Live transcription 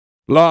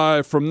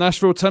Live from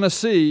Nashville,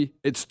 Tennessee,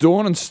 it's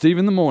Dawn and Steve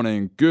in the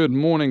morning. Good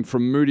morning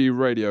from Moody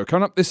Radio.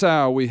 Coming up this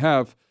hour, we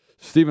have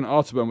Stephen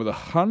Arterburn with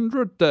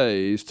 100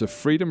 Days to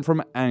Freedom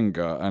from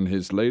Anger and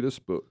his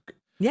latest book.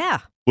 Yeah.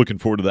 Looking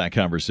forward to that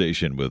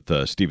conversation with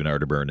Stephen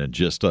Arterburn in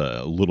just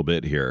a little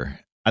bit here.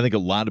 I think a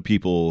lot of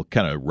people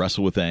kind of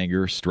wrestle with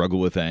anger,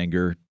 struggle with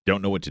anger,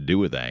 don't know what to do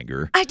with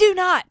anger. I do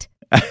not.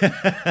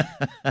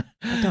 I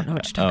don't know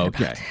what you're talking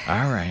about. Okay.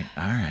 All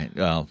right.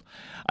 Well,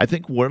 I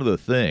think one of the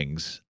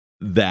things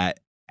that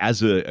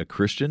as a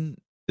Christian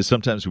is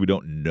sometimes we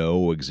don't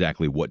know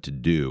exactly what to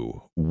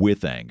do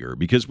with anger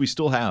because we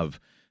still have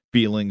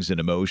feelings and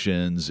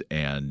emotions,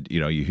 and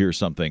you hear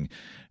something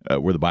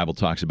where the Bible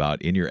talks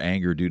about in your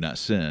anger do not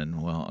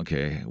sin. Well,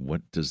 okay,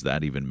 what does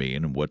that even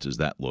mean, and what does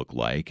that look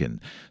like? And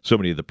so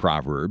many of the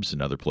Proverbs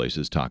and other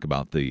places talk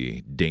about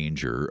the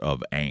danger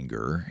of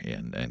anger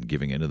and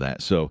giving into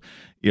that. So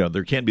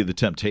there can be the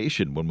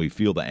temptation when we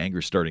feel the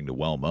anger starting to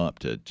whelm up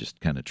to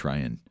just kind of try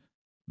and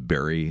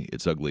bury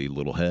its ugly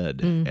little head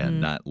and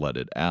not let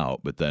it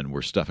out. But then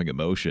we're stuffing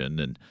emotion,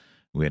 and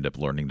we end up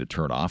learning to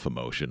turn off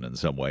emotion in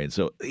some way. And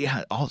so,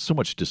 so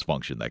much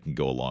dysfunction that can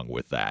go along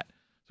with that.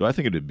 So I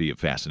think it would be a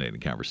fascinating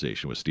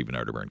conversation with Stephen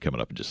Arterburn coming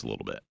up in just a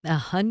little bit.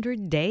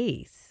 100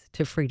 days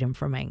to freedom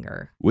from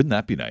anger. Wouldn't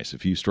that be nice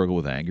if you struggle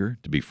with anger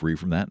to be free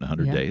from that in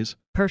 100 days?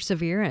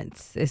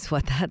 Perseverance is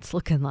what that's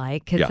looking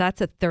like, because that's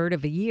a third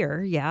of a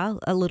year. Yeah,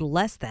 a little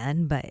less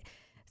than, but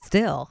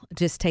still,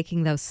 just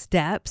taking those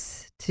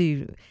steps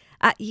to,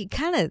 you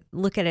kind of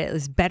look at it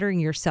as bettering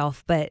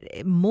yourself, but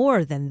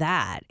more than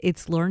that,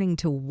 it's learning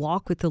to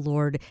walk with the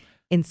Lord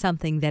in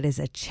something that is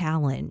a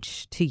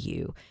challenge to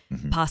you.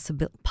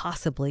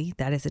 Possibly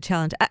that is a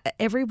challenge.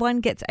 Everyone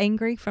gets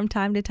angry from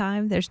time to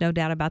time. There's no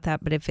doubt about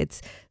that. But if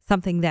it's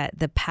something that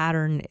the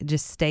pattern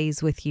just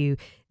stays with you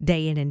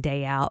day in and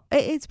day out,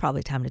 it's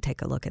probably time to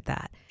take a look at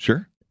that.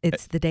 Sure.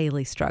 It's the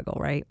daily struggle,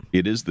 right?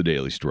 It is the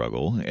daily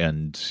struggle.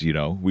 And,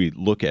 we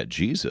look at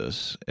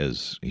Jesus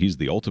as he's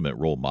the ultimate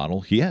role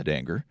model. He had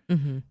anger.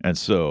 And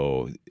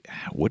so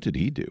what did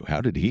he do?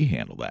 How did he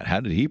handle that? How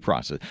did he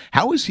process?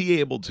 How was he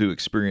able to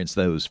experience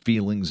those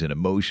feelings and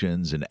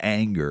emotions and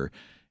anger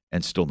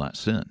and still not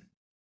sin?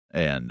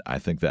 And I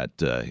think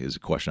that is a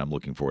question I'm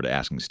looking forward to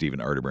asking Stephen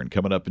Arterburn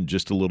coming up in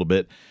just a little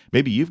bit.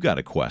 Maybe you've got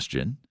a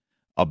question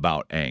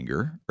about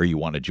anger, or you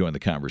want to join the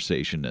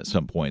conversation at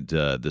some point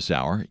this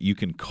hour, you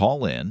can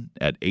call in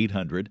at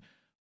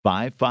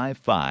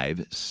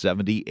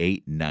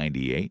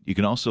 800-555-7898. You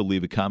can also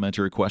leave a comment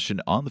or a question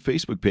on the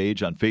Facebook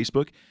page. On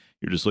Facebook,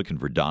 you're just looking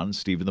for Dawn and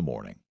Steve in the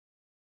Morning.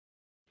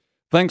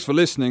 Thanks for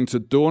listening to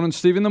Dawn and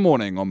Steve in the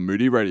Morning on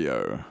Moody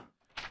Radio.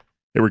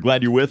 Hey, we're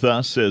glad you're with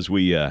us as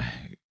we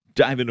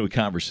dive into a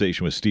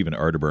conversation with Stephen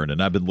Arterburn,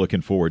 and I've been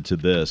looking forward to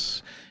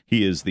this.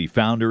 He is the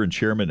founder and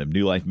chairman of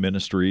New Life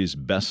Ministries,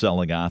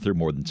 best-selling author,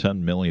 more than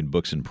 10 million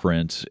books in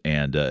print,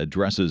 and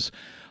addresses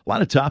a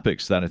lot of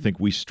topics that I think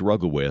we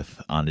struggle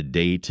with on a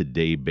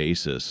day-to-day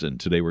basis. And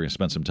today we're going to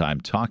spend some time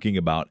talking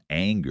about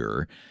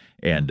anger.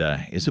 And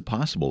is it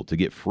possible to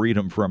get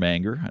freedom from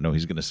anger? I know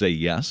he's going to say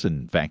yes.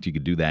 In fact, you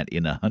could do that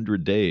in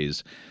 100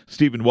 days.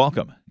 Stephen,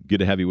 welcome. Good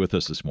to have you with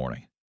us this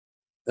morning.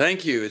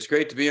 Thank you. It's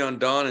great to be on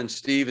Dawn and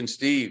Steve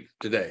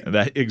today.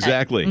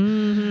 Exactly.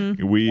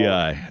 We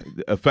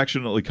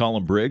affectionately call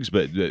him Briggs,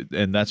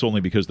 and that's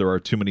only because there are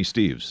too many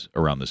Steves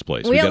around this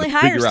place. We only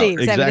hire Steves,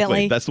 exactly.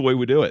 Evidently. That's the way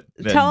we do it.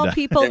 Tell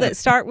people that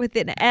start with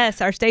an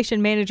S. Our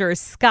station manager is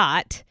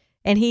Scott,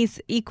 and he's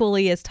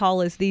equally as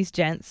tall as these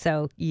gents,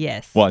 so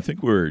yes. Well, I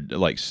think we're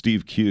like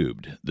Steve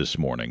cubed this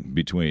morning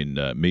between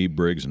me,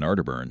 Briggs, and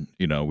Arterburn.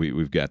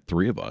 We've got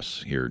three of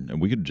us here,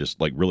 and we could just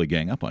really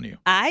gang up on you.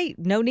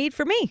 No need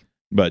for me.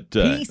 But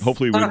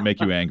hopefully we wouldn't make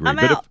you angry.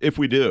 But if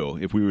we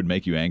would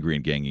make you angry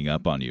and ganging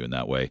up on you in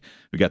that way,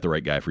 we got the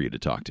right guy for you to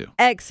talk to.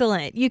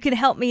 Excellent. You can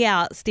help me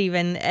out,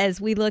 Stephen, as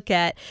we look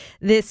at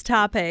this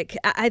topic.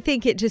 I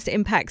think it just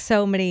impacts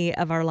so many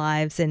of our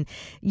lives. And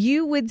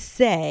you would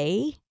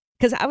say,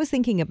 because I was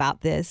thinking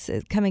about this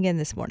coming in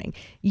this morning,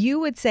 you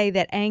would say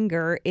that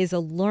anger is a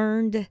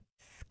learned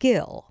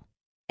skill.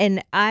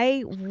 And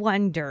I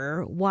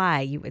wonder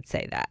why you would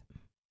say that.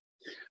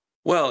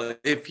 Well,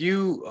 if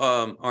you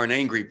are an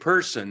angry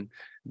person,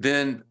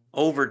 then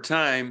over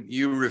time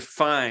you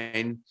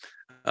refine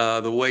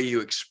the way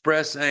you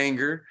express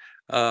anger,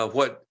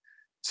 what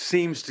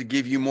seems to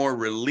give you more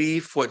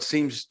relief, what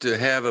seems to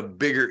have a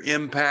bigger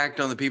impact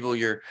on the people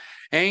you're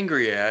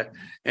angry at.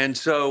 And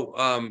so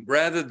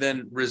rather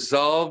than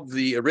resolve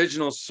the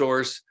original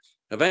source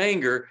of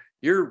anger,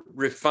 you're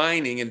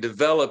refining and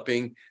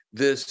developing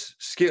this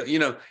skill.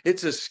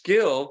 It's a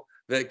skill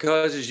that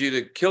causes you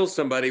to kill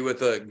somebody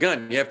with a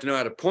gun. You have to know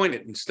how to point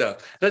it and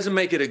stuff. Doesn't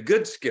make it a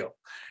good skill.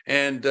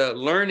 And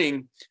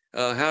learning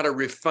how to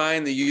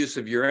refine the use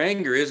of your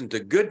anger isn't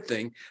a good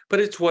thing, but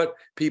it's what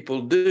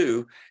people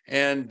do.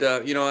 And,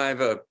 I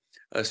have a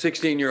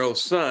 16-year-old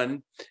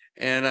son,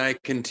 and I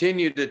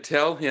continue to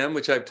tell him,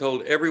 which I've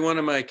told every one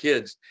of my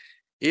kids,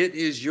 it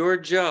is your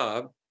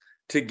job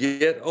to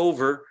get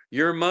over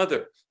your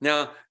mother.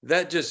 Now,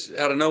 that just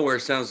out of nowhere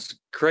sounds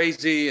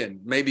crazy and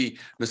maybe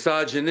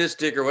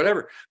misogynistic or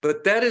whatever,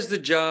 but that is the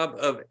job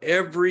of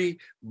every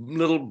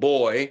little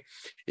boy,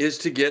 is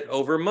to get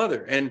over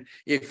mother. And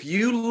if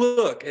you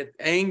look at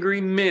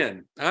angry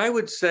men, I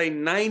would say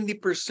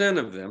 90%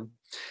 of them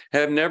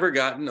have never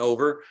gotten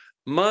over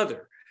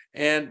mother.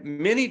 And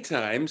many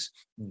times,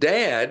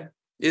 dad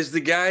is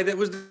the guy that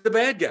was the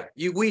bad guy.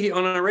 We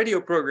on our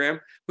radio program,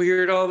 we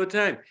hear it all the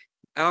time.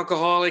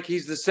 Alcoholic,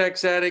 he's the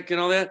sex addict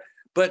and all that.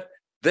 But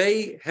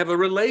they have a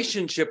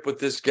relationship with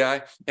this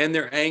guy and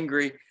they're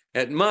angry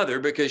at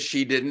mother because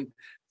she didn't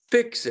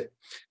fix it.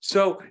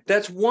 So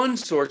that's one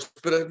source,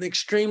 but an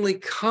extremely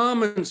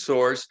common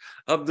source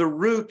of the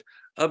root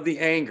of the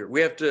anger.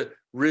 We have to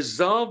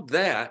resolve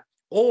that,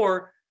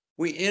 or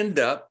we end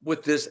up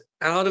with this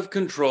out of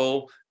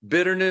control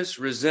bitterness,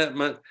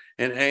 resentment,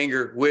 and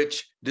anger,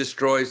 which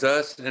destroys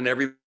us and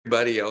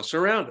everybody else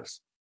around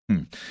us.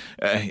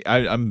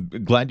 I'm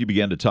glad you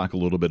began to talk a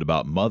little bit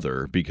about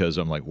mother, because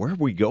I'm like, where are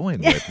we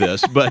going with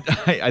this? But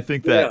I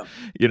think that,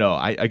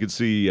 I could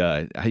see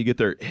how you get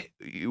there.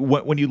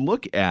 When you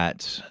look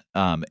at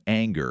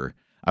anger,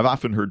 I've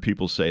often heard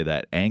people say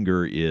that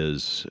anger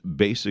is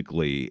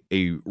basically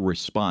a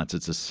response.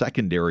 It's a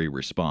secondary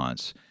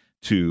response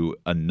to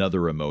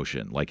another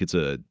emotion. Like it's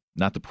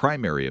not the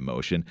primary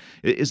emotion.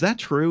 Is that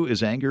true?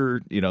 Is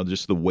anger,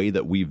 just the way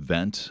that we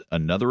vent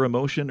another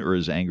emotion, or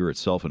is anger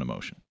itself an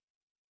emotion?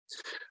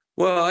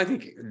 Well, I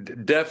think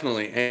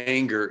definitely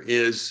anger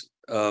is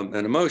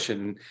an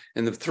emotion.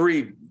 And the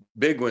three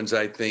big ones,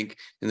 I think,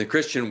 in the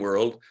Christian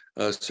world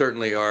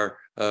certainly are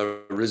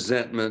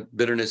resentment,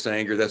 bitterness,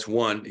 anger. That's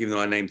one, even though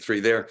I named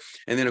three there.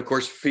 And then, of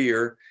course,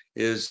 fear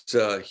is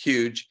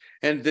huge.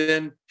 And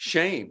then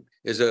shame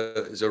is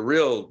a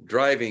real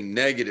driving,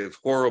 negative,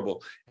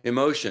 horrible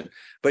emotion.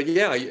 But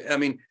yeah, I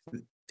mean,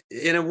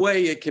 in a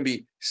way, it can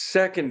be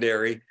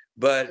secondary,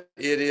 but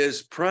it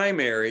is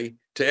primary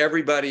to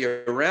everybody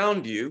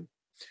around you,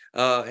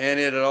 and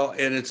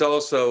it's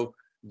also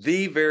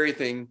the very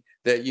thing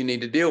that you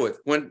need to deal with.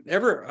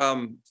 Whenever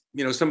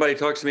somebody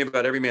talks to me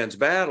about every man's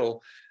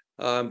battle,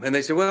 and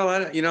they say, "Well,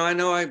 I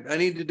know I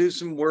need to do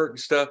some work and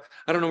stuff.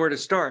 I don't know where to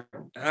start."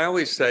 I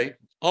always say,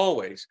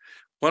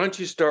 why don't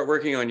you start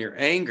working on your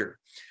anger?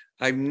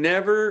 I've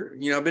never,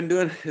 I've been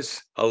doing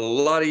this a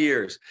lot of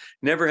years,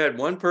 never had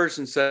one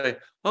person say,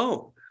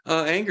 "Oh,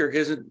 anger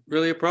isn't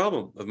really a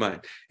problem of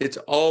mine." It's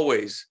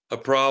always a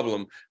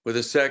problem with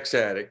a sex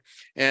addict.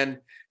 And,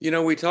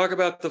 we talk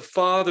about the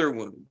father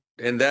wound,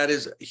 and that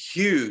is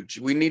huge.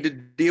 We need to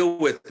deal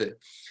with it.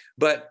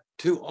 But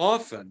too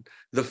often,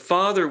 the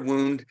father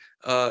wound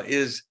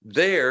is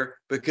there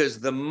because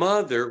the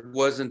mother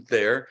wasn't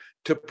there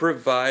to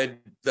provide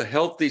the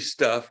healthy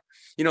stuff.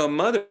 A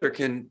mother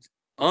can,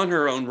 on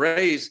her own,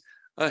 raise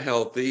a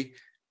healthy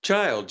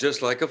child,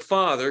 just like a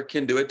father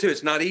can do it too.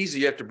 It's not easy.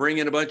 You have to bring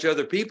in a bunch of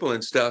other people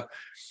and stuff,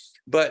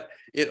 but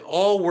it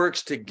all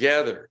works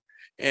together.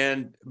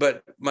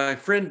 But my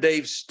friend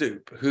Dave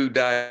Stoop, who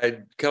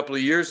died a couple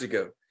of years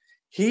ago,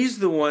 he's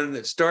the one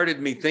that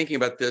started me thinking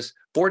about this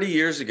 40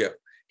 years ago.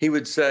 He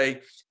would say,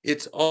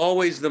 it's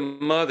always the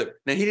mother.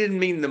 Now, he didn't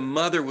mean the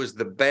mother was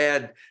the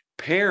bad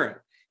parent.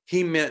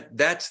 He meant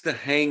that's the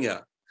hang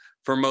up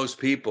for most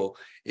people,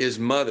 is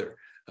mother.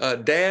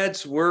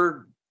 Dads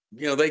were,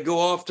 they go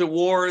off to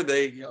war.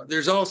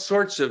 There's all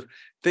sorts of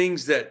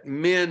things that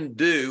men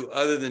do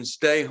other than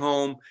stay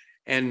home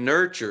and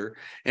nurture.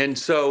 And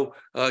so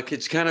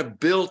it's kind of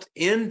built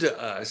into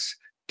us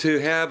to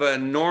have a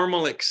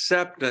normal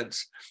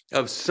acceptance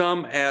of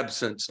some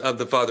absence of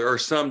the father or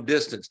some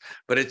distance.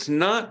 But it's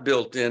not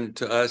built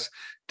into us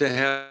to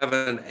have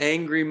an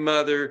angry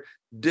mother,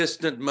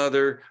 distant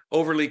mother,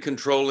 overly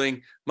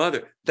controlling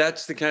mother.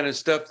 That's the kind of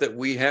stuff that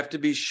we have to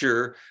be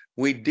sure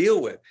we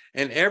deal with.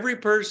 And every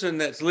person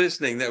that's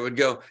listening that would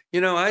go,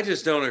 I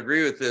just don't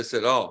agree with this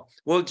at all.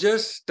 Well,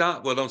 just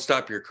stop. Well, don't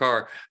stop your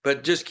car,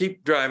 but just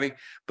keep driving.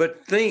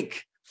 But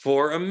think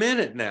for a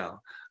minute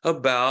now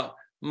about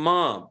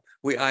mom.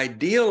 We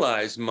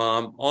idealize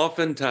mom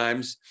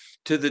oftentimes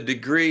to the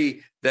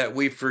degree that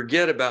we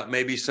forget about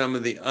maybe some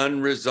of the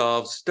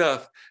unresolved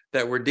stuff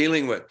that we're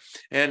dealing with.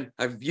 And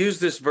I've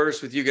used this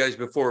verse with you guys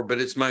before,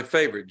 but it's my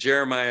favorite.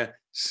 Jeremiah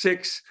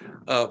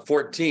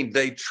 6:14.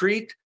 They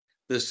treat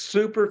the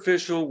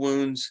superficial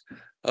wounds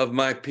of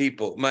my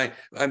people.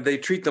 They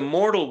treat the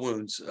mortal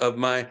wounds of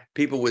my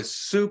people with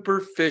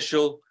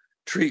superficial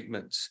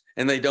treatments,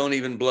 and they don't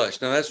even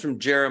blush. Now, that's from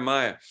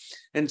Jeremiah.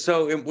 And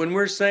so when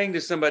we're saying to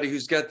somebody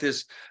who's got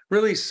this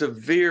really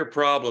severe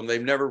problem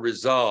they've never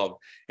resolved,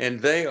 and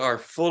they are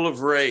full of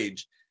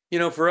rage,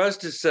 for us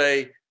to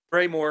say,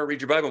 pray more,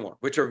 read your Bible more,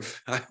 which are,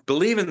 I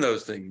believe in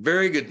those things,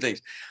 very good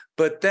things.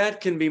 But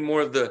that can be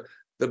more of the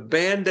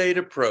Band-Aid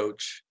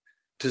approach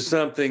to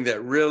something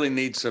that really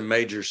needs some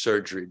major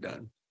surgery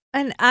done.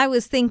 And I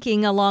was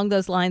thinking along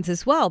those lines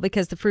as well,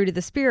 because the fruit of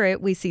the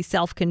Spirit, we see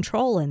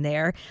self-control in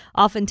there.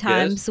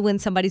 Oftentimes, when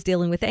somebody's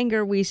dealing with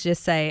anger, we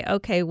just say,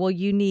 okay, well,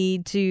 you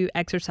need to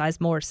exercise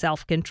more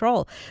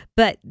self-control.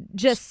 But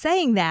just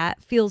saying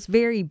that feels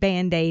very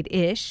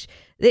Band-Aid-ish.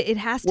 It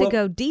has to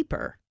go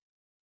deeper.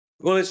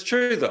 Well, it's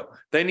true, though.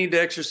 They need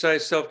to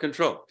exercise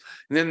self-control.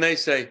 And then they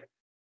say,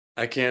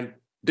 I can't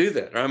do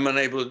that, or I'm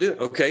unable to do it.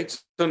 Okay,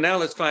 so now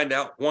let's find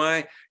out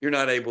why you're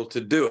not able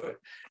to do it.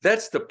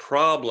 That's the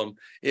problem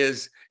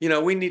is,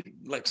 we need,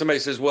 like somebody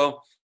says,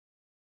 well,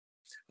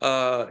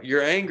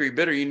 you're angry,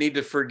 bitter, you need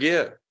to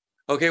forgive.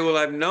 Okay, well,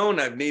 I've known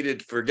I've needed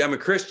to forgive. I'm a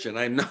Christian.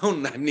 I've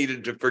known I've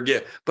needed to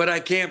forgive, but I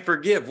can't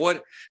forgive.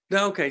 What?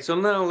 No, okay, so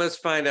now let's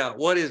find out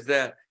what is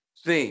that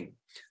thing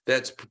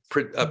that's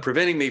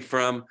preventing me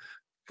from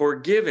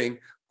forgiving,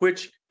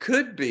 which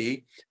could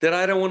be that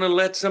I don't want to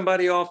let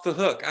somebody off the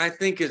hook. I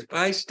think if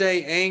I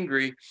stay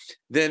angry,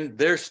 then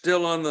they're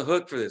still on the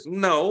hook for this.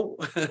 No,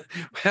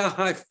 how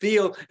I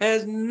feel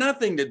has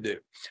nothing to do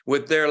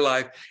with their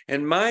life.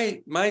 And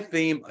my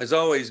theme has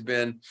always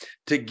been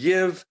to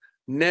give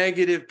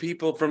negative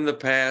people from the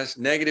past,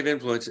 negative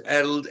influence,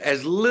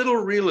 as little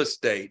real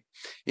estate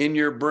in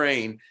your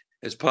brain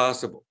as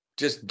possible.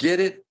 Just get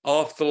it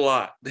off the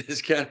lot. This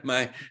is kind of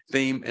my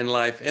theme in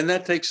life, and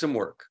that takes some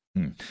work.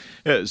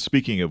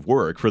 Speaking of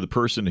work, for the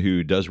person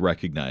who does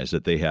recognize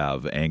that they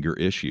have anger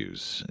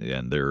issues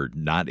and they're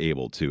not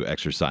able to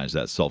exercise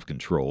that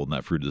self-control and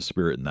that fruit of the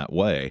Spirit in that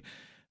way,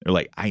 they're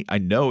like, I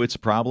know it's a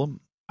problem.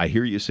 I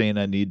hear you saying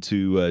I need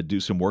to do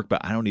some work,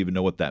 but I don't even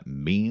know what that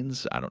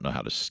means. I don't know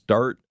how to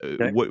start.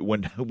 Okay.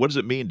 What does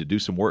it mean to do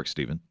some work,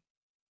 Stephen?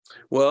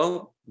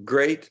 Well,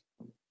 great.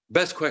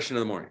 Best question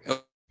of the morning.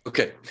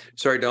 Okay.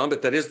 Sorry, Don,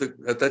 but that's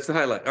the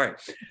highlight. All right.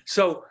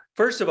 So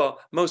first of all,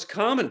 most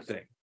common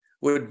thing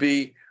would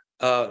be,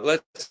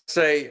 let's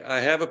say I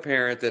have a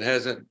parent that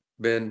hasn't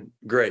been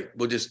great.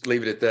 We'll just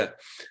leave it at that.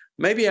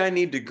 Maybe I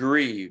need to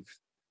grieve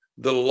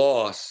the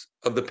loss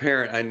of the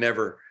parent I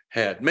never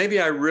had.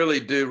 Maybe I really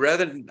do,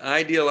 rather than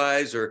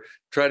idealize or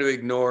try to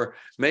ignore.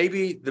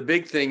 Maybe the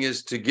big thing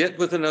is to get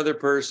with another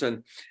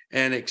person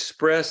and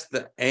express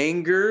the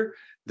anger,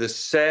 the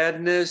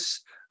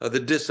sadness, the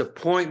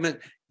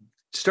disappointment,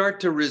 start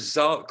to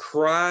resolve,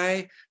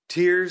 cry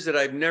tears that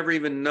I've never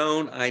even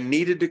known I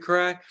needed to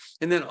cry.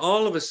 And then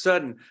all of a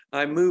sudden,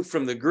 I move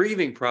from the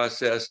grieving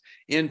process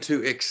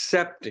into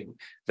accepting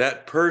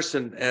that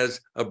person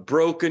as a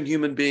broken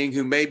human being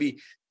who maybe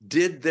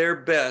did their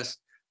best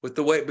with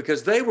the way,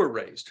 because they were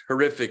raised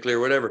horrifically or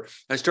whatever.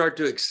 I start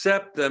to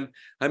accept them.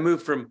 I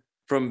move from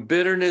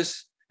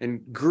bitterness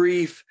and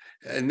grief,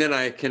 and then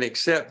I can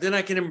accept, then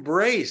I can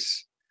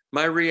embrace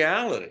my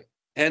reality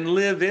and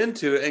live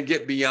into it and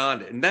get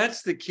beyond it. And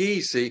that's the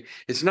key. See,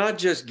 it's not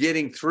just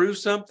getting through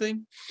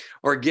something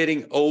or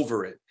getting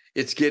over it.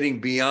 It's getting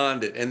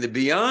beyond it. And the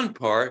beyond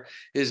part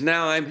is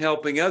now I'm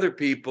helping other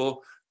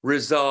people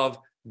resolve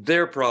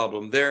their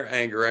problem, their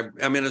anger.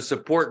 I'm in a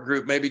support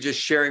group, maybe just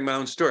sharing my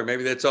own story.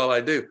 Maybe that's all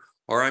I do.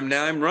 Or I'm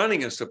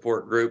running a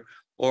support group,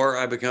 or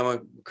I become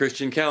a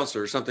Christian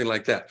counselor or something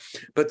like that.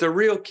 But the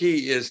real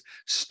key is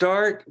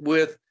start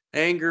with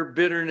anger,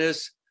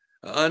 bitterness,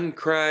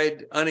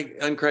 uncried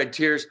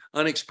tears,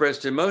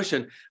 unexpressed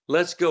emotion.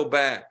 Let's go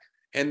back.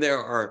 And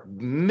there are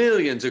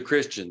millions of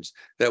Christians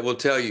that will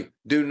tell you,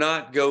 do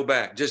not go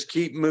back. Just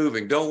keep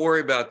moving. Don't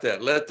worry about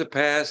that. Let the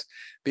past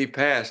be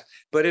past.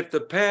 But if the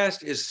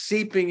past is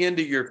seeping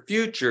into your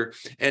future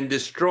and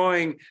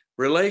destroying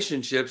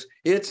relationships,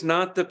 it's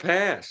not the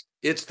past.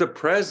 It's the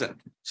present.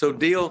 So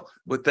deal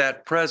with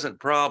that present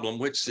problem,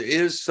 which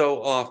is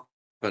so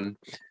often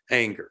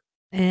anger.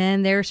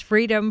 And there's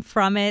freedom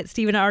from it.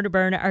 Stephen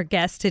Arterburn, our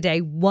guest today,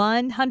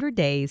 100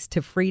 Days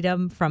to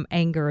Freedom from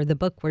Anger, the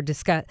book we're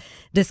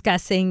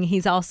discussing.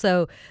 He's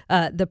also,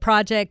 the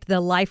project,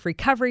 the Life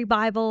Recovery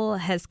Bible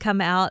has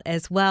come out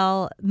as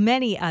well.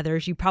 Many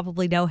others. You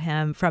probably know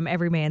him from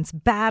Every Man's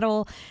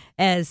Battle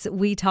as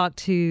we talk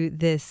to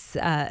this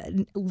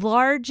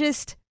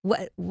largest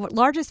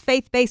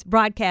faith-based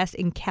broadcast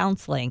in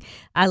counseling.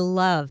 I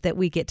love that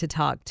we get to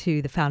talk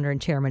to the founder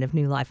and chairman of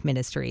New Life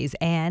Ministries,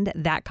 and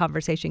that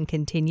conversation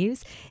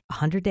continues.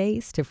 100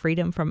 Days to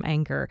Freedom from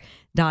Anger.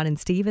 Don and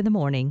Steve in the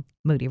morning,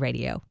 Moody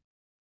Radio.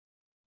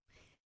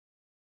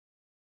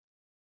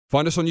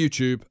 Find us on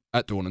YouTube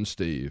at Dawn and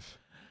Steve.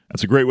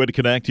 That's a great way to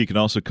connect. You can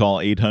also call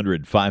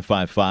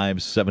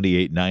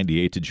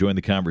 800-555-7898 to join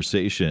the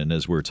conversation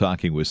as we're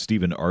talking with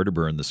Stephen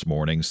Arterburn this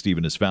morning.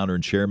 Stephen is founder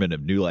and chairman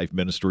of New Life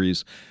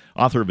Ministries,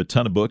 author of a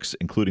ton of books,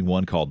 including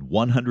one called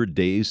 100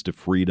 Days to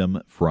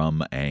Freedom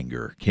from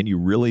Anger. Can you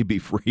really be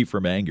free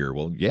from anger?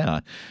 Well, yeah,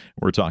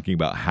 we're talking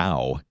about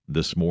how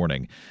this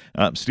morning.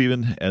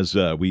 Stephen, as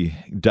we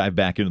dive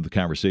back into the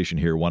conversation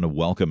here, I want to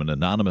welcome an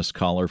anonymous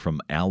caller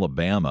from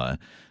Alabama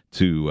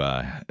to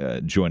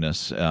join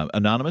us.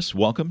 Anonymous,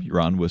 welcome.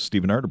 You're on with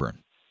Stephen Arterburn.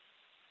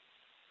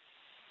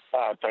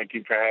 Thank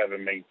you for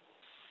having me.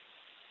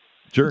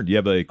 Sure. Do you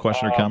have a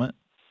question or comment?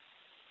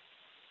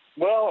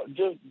 Well,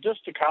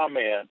 just a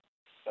comment.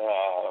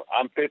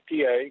 I'm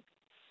 58,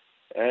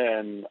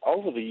 and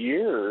over the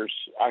years,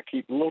 I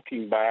keep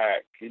looking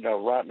back.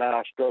 Right now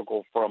I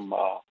struggle from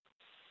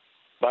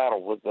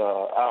battle with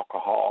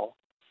alcohol,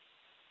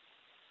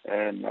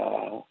 and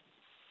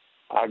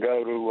I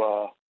go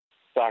to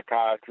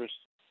psychiatrist,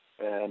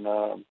 and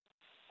I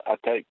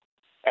take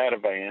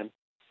Ativan,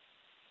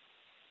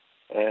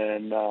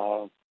 and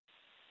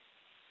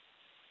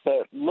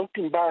But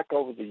looking back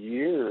over the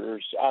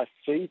years, I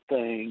see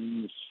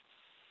things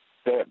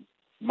that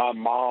my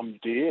mom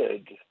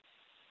did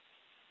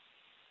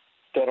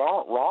that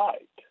aren't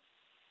right.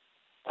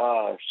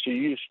 She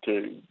used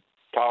to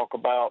talk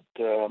about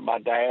my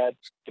dad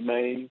to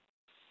me,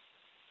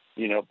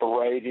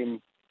 berate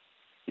him.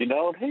 And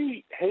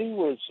he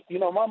was,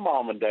 my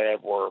mom and dad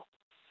were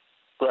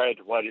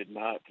graduated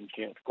ninth and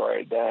 10th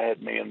grade. They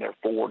had me in their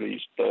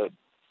 40s, but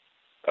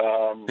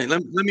hey,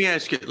 let me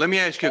ask you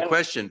a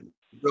question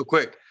real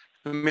quick.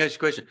 Let me ask you a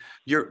question.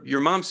 Your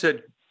mom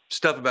said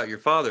stuff about your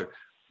father.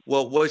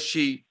 Well, was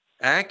she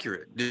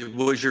accurate?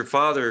 Was your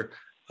father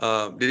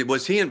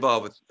was he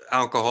involved with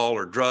alcohol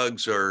or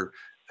drugs or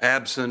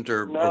absent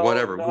or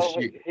whatever? No,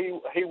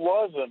 he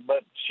wasn't,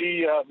 but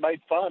she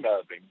made fun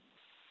of him.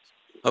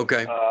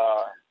 Okay.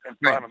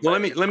 Right. Well,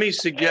 let me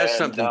suggest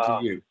something to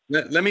you.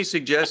 Let me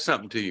suggest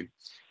something to you.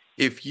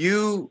 If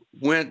you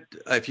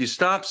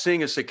stopped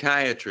seeing a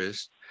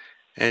psychiatrist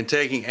and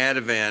taking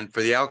Ativan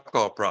for the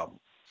alcohol problem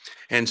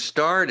and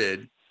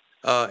started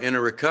in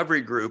a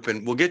recovery group,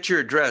 and we'll get your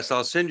address,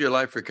 I'll send you a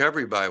Life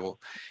Recovery Bible.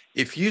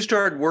 If you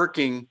started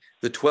working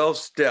the 12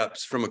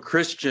 steps from a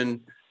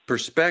Christian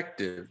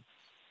perspective,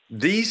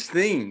 these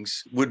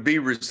things would be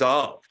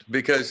resolved,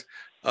 because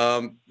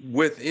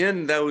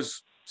within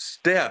those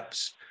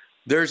steps,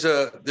 there's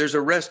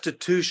a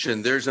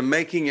restitution, there's a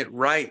making it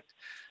right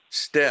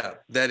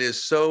step that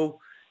is so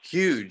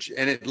huge,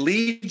 and it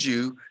leads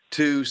you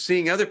to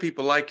seeing other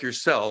people like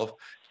yourself,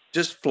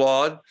 just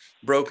flawed,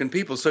 broken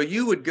people. So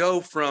you would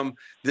go from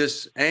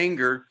this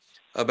anger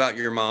about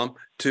your mom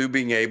to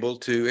being able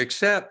to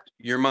accept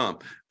your mom.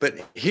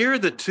 But here are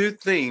the two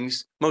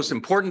things, most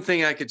important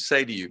thing I could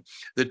say to you,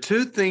 the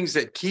two things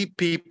that keep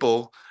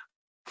people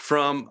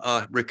from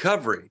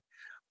recovery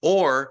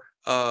or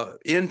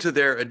into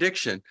their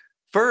addiction.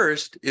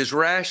 First is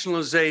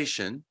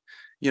rationalization.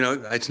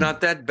 It's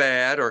not that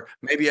bad, or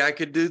maybe I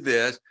could do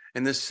this.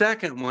 And the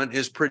second one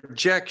is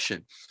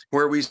projection,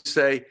 where we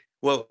say,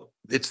 well,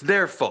 it's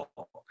their fault.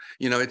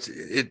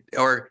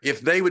 Or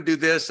if they would do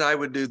this, I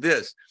would do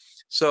this.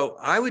 So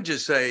I would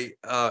just say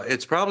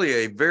it's probably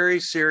a very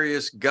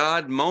serious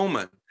God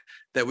moment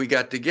that we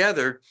got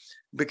together,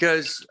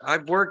 because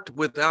I've worked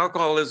with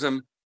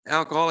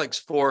alcoholics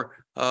for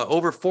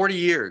over 40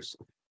 years.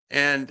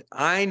 And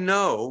I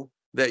know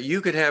that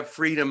you could have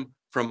freedom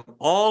from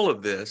all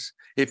of this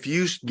if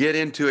you get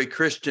into a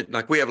Christian,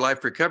 like we have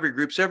Life Recovery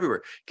groups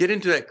everywhere, get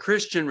into that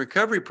Christian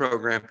recovery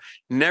program,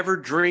 never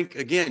drink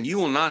again. You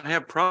will not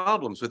have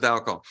problems with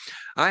alcohol.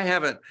 I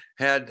haven't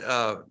had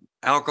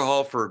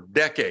alcohol for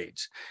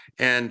decades,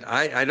 and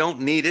I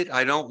don't need it.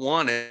 I don't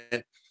want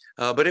it,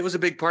 but it was a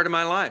big part of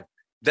my life.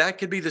 That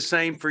could be the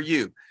same for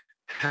you.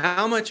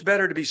 How much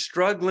better to be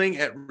struggling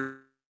at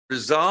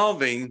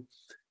resolving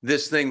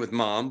this thing with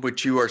mom,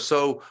 which you are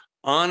so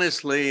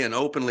honestly and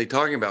openly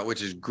talking about,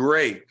 which is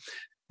great.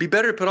 Be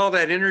better to put all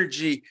that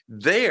energy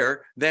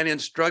there than in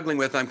struggling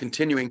with, I'm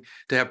continuing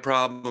to have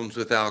problems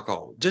with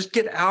alcohol. Just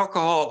get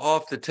alcohol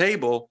off the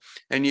table,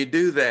 and you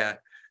do that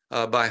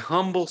by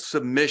humble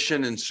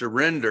submission and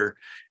surrender,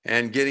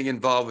 and getting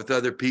involved with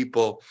other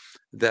people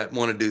that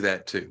want to do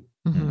that too.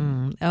 Mm-hmm.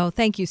 Oh,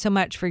 thank you so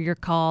much for your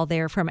call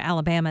there from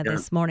Alabama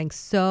this morning.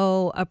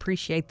 So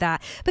appreciate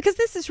that, because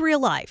this is real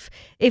life.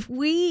 If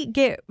we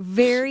get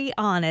very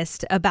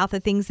honest about the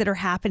things that are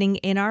happening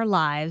in our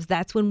lives,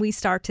 that's when we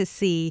start to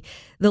see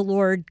the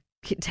Lord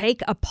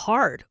take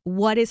apart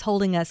what is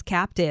holding us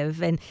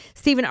captive. And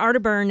Stephen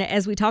Arterburn,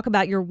 as we talk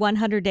about your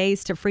 100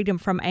 days to freedom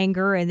from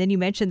anger, and then you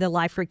mentioned the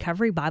Life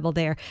Recovery Bible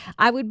there,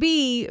 I would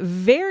be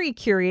very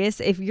curious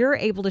if you're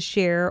able to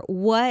share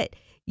what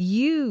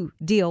you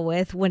deal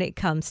with when it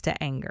comes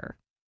to anger.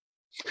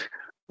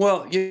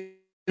 Well,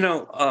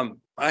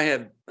 I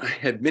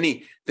had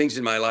many things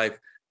in my life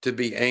to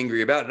be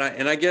angry about,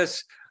 and I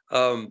guess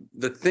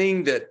the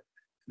thing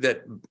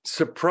that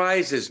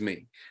surprises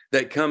me,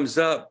 that comes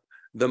up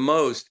the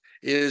most,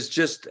 is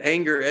just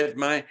anger at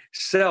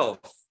myself.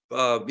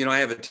 I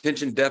have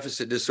attention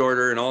deficit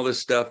disorder and all this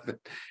stuff,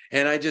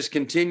 and I just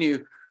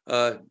continue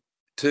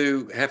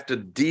to have to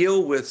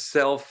deal with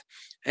self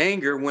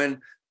anger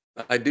when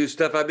I do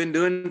stuff I've been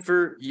doing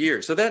for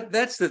years. So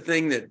that's the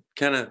thing that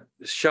kind of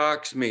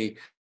shocks me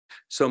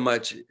so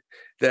much,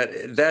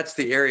 that's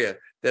the area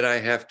that I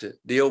have to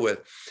deal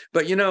with.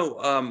 But,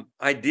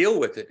 I deal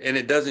with it, and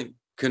it doesn't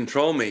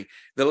control me.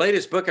 The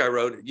latest book I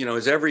wrote,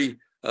 is Every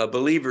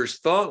Believer's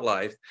Thought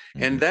Life.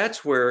 And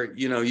that's where,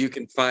 you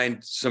can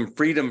find some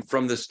freedom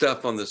from the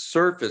stuff on the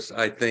surface,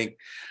 I think.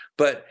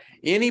 But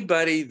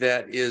anybody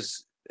that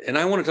is, and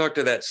I want to talk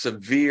to that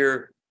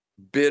severe,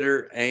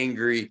 bitter,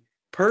 angry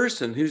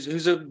person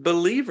who's a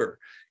believer,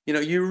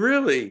 you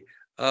really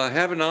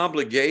have an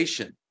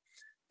obligation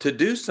to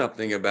do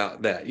something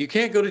about that. You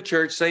can't go to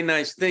church, say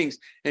nice things,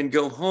 and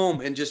go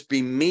home and just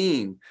be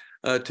mean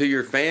to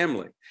your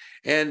family.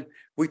 And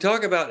we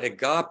talk about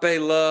agape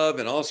love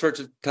and all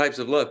sorts of types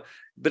of love.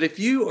 But if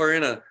you are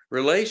in a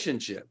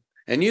relationship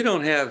and you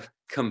don't have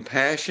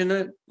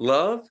compassionate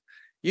love,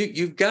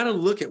 you've got to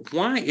look at,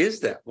 why is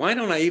that? Why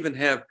don't I even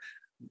have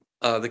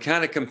the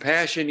kind of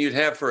compassion you'd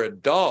have for a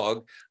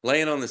dog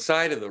laying on the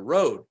side of the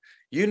road.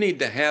 You need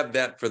to have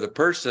that for the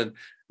person,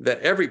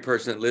 that every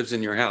person that lives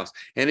in your house.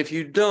 And if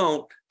you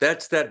don't,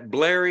 that's that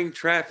blaring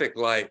traffic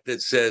light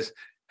that says,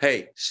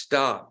 hey,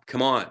 stop,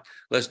 come on,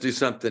 let's do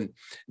something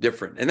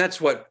different. And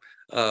that's what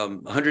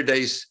 100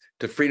 Days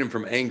to Freedom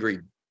from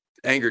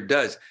Anger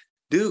does.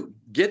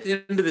 Get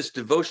into this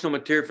devotional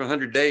material for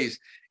 100 days,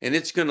 and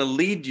it's going to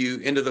lead you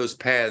into those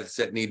paths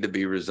that need to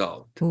be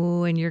resolved.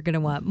 Oh, and you're going to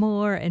want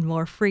more and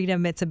more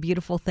freedom. It's a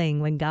beautiful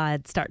thing when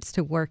God starts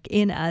to work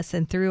in us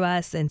and through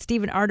us. And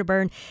Stephen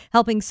Arterburn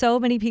helping so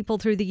many people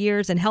through the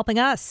years and helping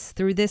us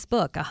through this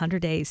book, 100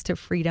 Days to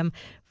Freedom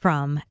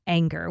from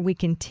Anger. We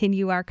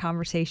continue our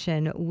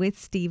conversation with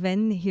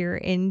Stephen here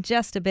in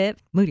just a bit.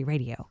 Moody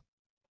Radio.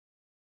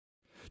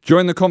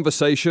 Join the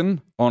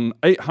conversation on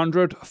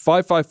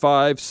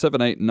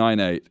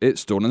 800-555-7898.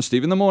 It's Dawn and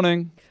Steve in the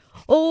morning.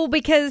 Oh,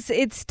 because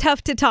it's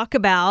tough to talk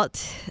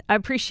about. I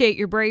appreciate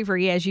your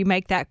bravery as you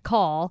make that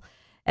call.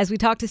 As we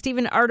talk to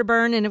Stephen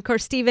Arterburn, and of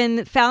course,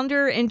 Stephen,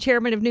 founder and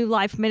chairman of New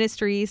Life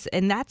Ministries,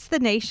 and that's the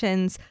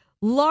nation's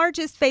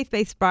largest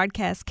faith-based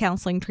broadcast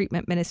counseling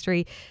treatment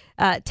ministry.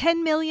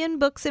 10 million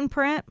books in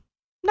print.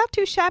 Not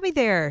too shabby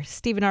there,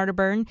 Stephen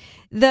Arterburn.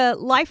 The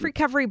Life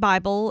Recovery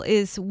Bible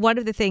is one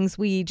of the things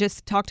we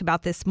just talked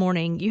about this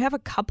morning. You have a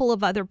couple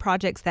of other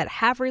projects that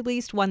have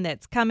released, one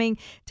that's coming.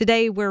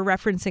 Today, we're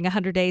referencing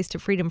 100 Days to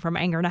Freedom from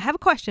Anger, and I have a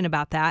question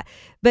about that.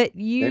 But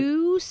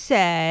you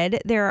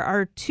said there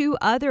are 2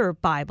 other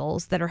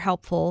Bibles that are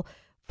helpful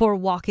for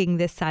walking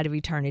this side of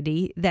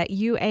eternity, that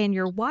you and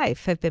your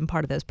wife have been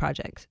part of those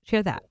projects.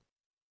 Share that.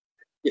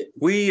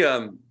 We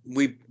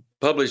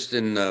published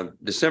in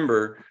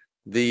December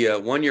the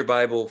 1-Year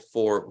Bible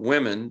for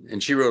women,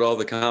 and she wrote all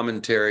the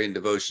commentary and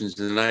devotions,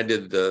 and then I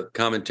did the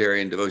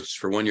commentary and devotions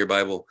for 1-Year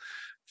Bible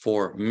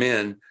for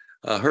men.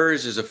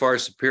 Hers is a far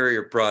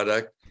superior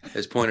product,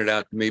 as pointed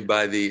out to me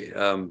by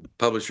the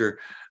publisher,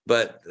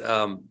 but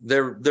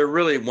they're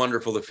really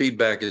wonderful. The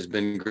feedback has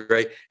been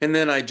great. And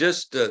then I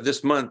just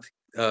this month,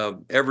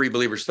 Every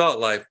Believer's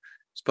Thought Life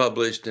is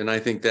published, and I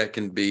think that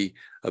can be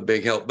a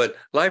big help. But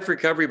Life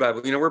Recovery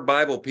Bible, we're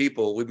Bible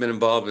people. We've been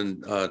involved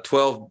in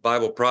 12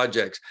 Bible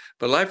projects,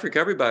 but Life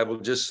Recovery Bible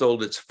just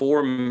sold its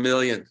 4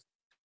 millionth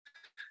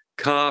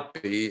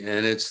copy,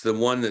 and it's the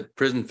one that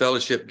Prison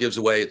Fellowship gives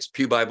away. It's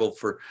Pew Bible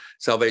for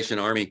Salvation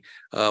Army.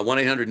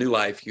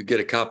 1-800-NEW-LIFE. You get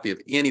a copy of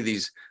any of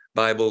these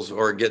Bibles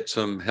or get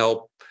some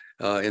help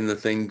from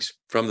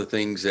the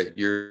things that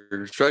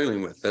you're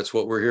struggling with. That's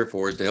what we're here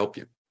for, is to help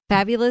you.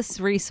 Fabulous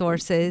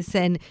resources.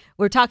 And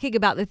we're talking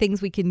about the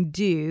things we can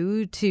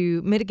do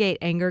to mitigate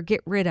anger,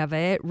 get rid of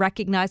it,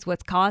 recognize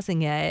what's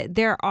causing it.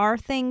 There are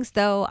things,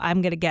 though,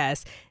 I'm going to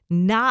guess,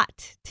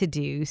 not to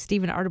do.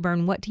 Stephen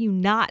Arterburn, what do you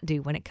not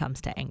do when it comes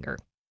to anger?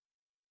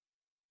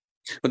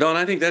 Well, Dawn,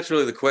 I think that's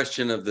really the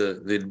question of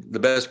the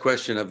best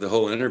question of the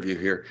whole interview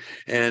here.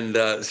 And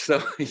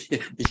so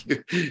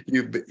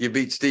you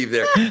beat Steve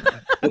there.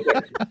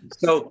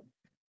 So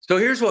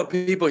here's what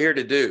people here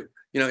to do.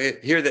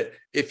 Hear that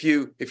if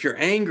you're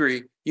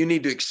angry, you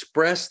need to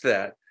express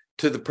that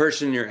to the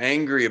person you're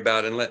angry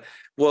about, and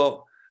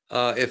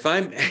if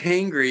I'm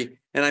angry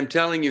and I'm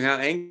telling you how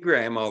angry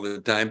I am all the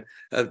time,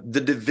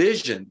 the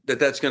division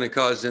that's going to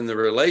cause in the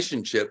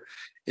relationship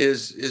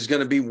is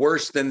going to be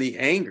worse than the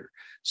anger.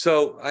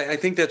 So I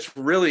think that's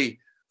really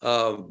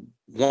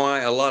why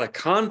a lot of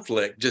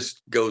conflict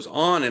just goes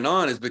on and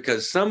on, is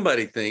because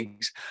somebody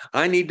thinks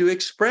I need to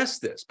express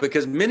this,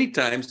 because many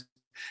times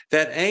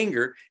that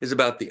anger is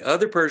about the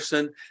other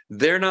person.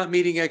 They're not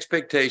meeting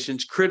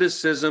expectations,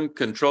 criticism,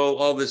 control,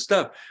 all this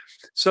stuff.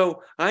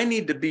 So I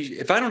need to be,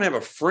 if I don't have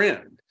a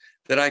friend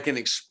that I can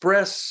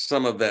express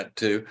some of that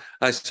to,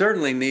 I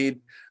certainly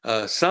need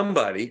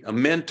somebody, a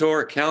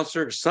mentor, a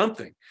counselor,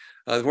 something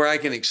where I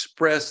can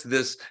express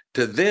this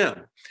to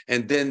them.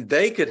 And then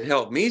they could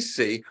help me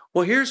see,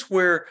 well, here's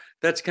where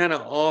that's kind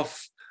of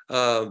off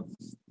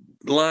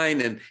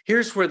line. And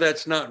here's where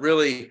that's not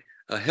really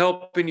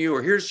helping you,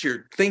 or here's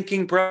your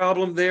thinking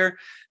problem there.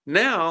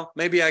 Now,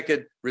 maybe I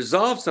could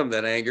resolve some of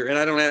that anger, and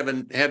I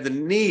don't have the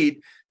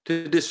need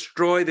to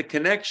destroy the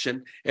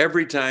connection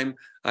every time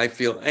I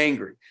feel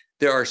angry.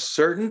 There are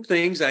certain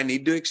things I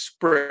need to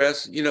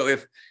express.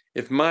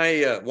 If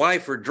my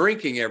wife were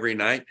drinking every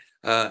night,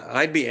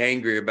 I'd be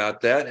angry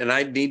about that, and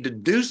I'd need to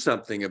do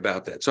something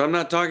about that. So I'm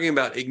not talking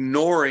about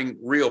ignoring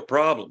real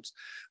problems.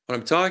 What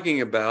I'm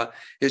talking about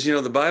is,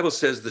 the Bible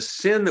says the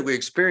sin that we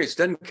experience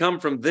doesn't come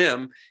from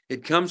them.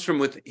 It comes from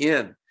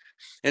within.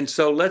 And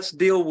so let's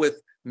deal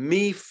with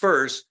me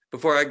first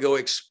before I go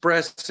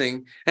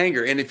expressing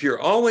anger. And if you're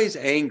always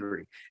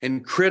angry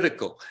and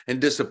critical and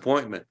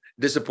disappointed,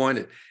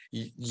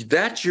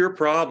 that's your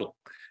problem,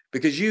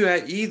 because you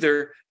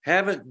either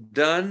haven't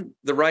done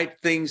the right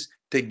things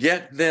to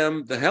get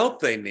them the help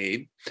they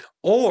need,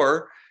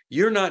 or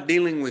you're not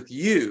dealing with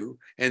you,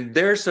 and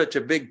they're such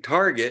a big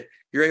target,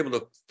 you're able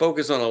to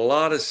focus on a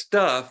lot of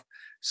stuff.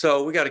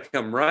 So we got to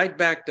come right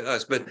back to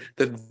us. But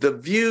the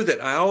view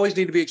that I always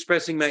need to be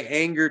expressing my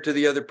anger to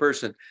the other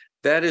person,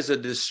 that is a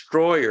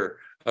destroyer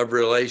of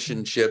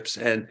relationships,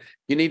 and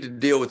you need to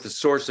deal with the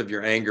source of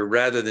your anger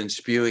rather than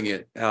spewing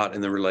it out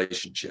in the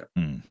relationship.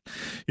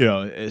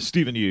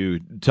 Stephen, you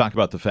talk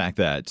about the fact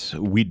that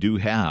we do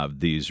have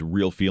these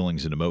real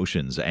feelings and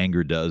emotions.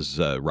 Anger does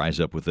rise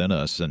up within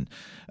us, and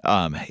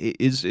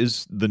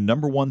is the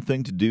number one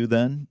thing to do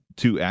then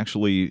to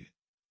actually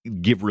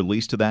give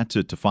release to that,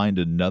 to find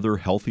another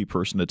healthy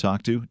person to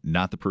talk to,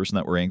 not the person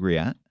that we're angry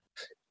at?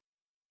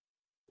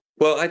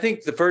 Well, I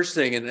think the first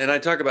thing, and I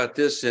talk about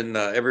this in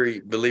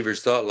Every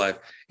Believer's Thought Life,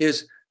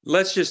 is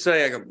let's just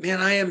say, I go,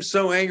 man, I am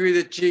so angry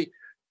that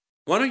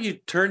why don't you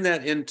turn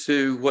that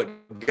into what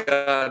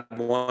God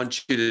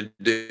wants you to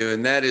do?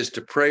 And that is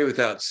to pray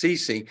without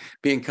ceasing,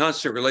 be in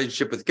constant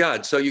relationship with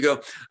God. So you go,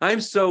 I'm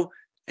so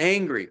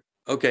angry.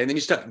 Okay. And then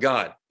you stop,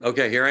 God,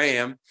 okay, here I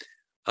am.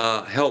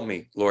 Help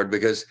me, Lord,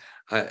 because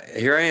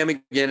here I am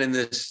again in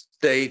this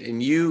state,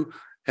 and you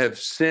have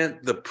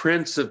sent the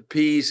Prince of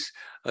Peace.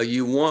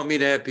 You want me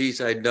to have peace.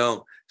 I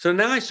don't. So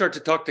now I start to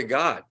talk to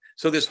God.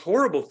 So this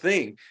horrible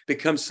thing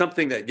becomes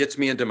something that gets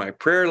me into my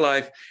prayer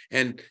life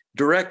and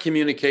direct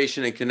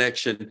communication and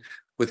connection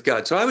with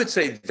God. So I would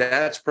say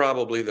that's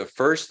probably the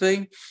first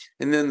thing.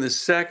 And then the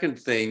second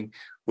thing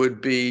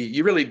would be,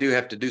 you really do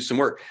have to do some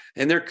work.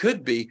 And there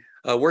could be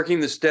working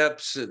the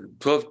steps,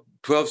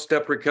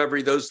 12-step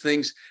recovery, those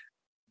things.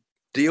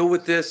 Deal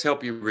with this,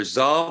 help you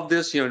resolve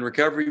this. In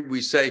recovery,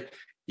 we say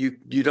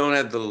you don't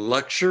have the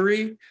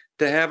luxury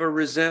to have a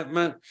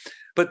resentment,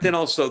 but then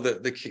also the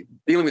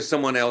dealing with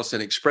someone else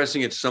and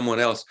expressing it to someone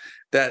else,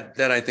 that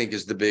I think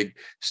is the big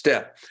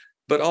step.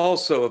 But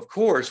also, of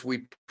course,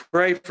 we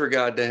pray for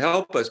God to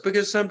help us,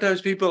 because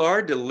sometimes people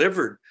are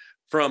delivered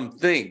from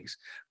things.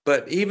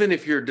 But even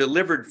if you're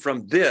delivered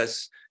from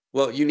this,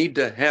 well, you need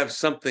to have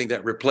something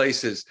that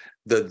replaces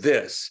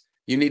this.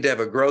 You need to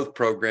have a growth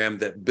program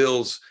that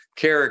builds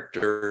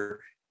character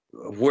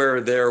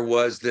where there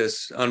was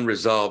this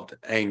unresolved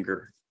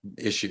anger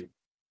issue.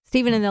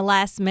 Stephen, in the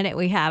last minute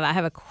we have, I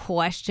have a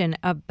question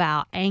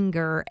about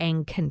anger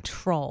and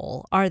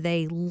control. Are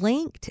they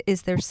linked?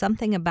 Is there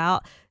something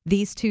about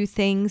these two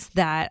things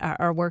that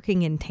are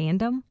working in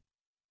tandem?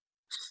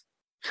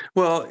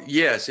 Well,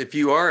 yes. If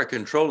you are a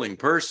controlling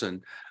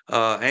person,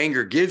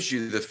 anger gives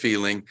you the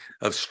feeling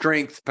of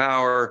strength,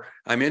 power.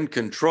 I'm in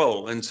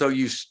control. And so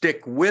you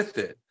stick with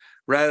it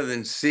rather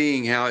than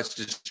seeing how it's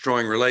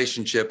destroying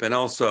relationship and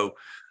also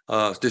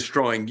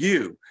destroying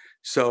you.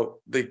 So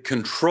the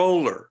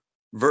controller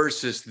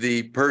versus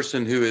the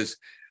person who is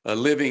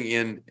living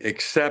in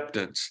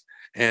acceptance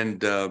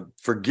and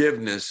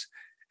forgiveness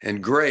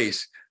and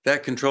grace,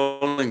 that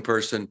controlling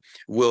person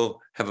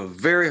will have a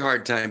very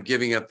hard time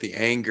giving up the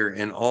anger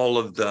and all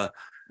of the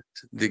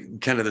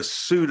kind of the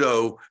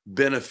pseudo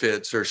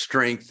benefits or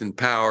strength and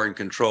power and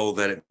control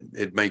that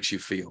it makes you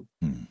feel.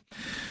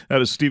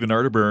 That is Stephen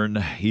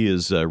Arterburn. He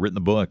has written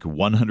the book,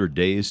 100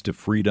 Days to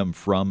Freedom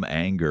from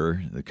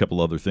Anger. A couple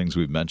other things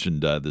we've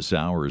mentioned this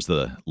hour is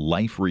the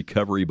Life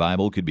Recovery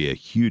Bible could be a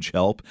huge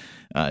help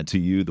to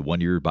you. The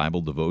 1-year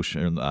Bible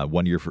devotion,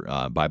 1 year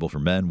for Bible for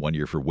men, 1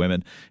 year for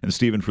women. And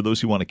Stephen, for those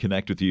who want to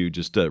connect with you,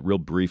 just real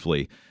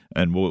briefly,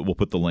 and we'll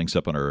put the links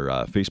up on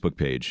our Facebook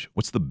page.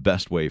 What's the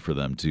best way for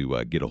them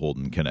to get a hold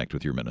and connect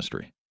with your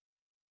ministry?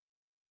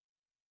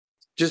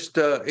 Just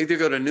either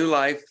go to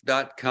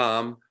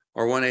newlife.com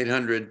or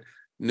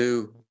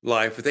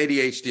 1-800-NEW-LIFE. With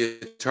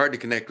ADHD, it's hard to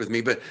connect with me,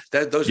 but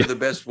those are the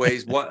best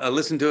ways.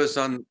 Listen to us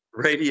on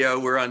radio.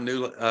 We're on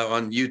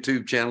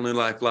YouTube channel, New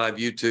Life Live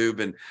YouTube,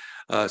 and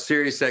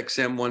Sirius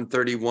XM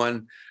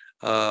 131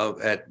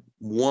 at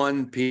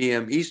 1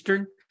 p.m.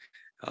 Eastern.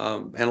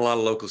 And a lot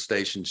of local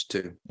stations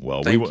too.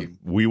 Well,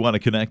 we want to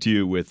connect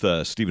you with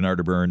Stephen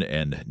Arterburn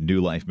and New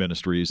Life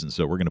Ministries, and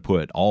so we're going to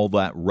put all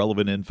that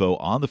relevant info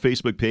on the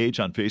Facebook page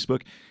on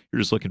Facebook. You're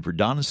just looking for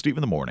Don and Steve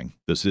in the Morning.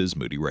 This is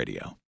Moody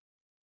Radio.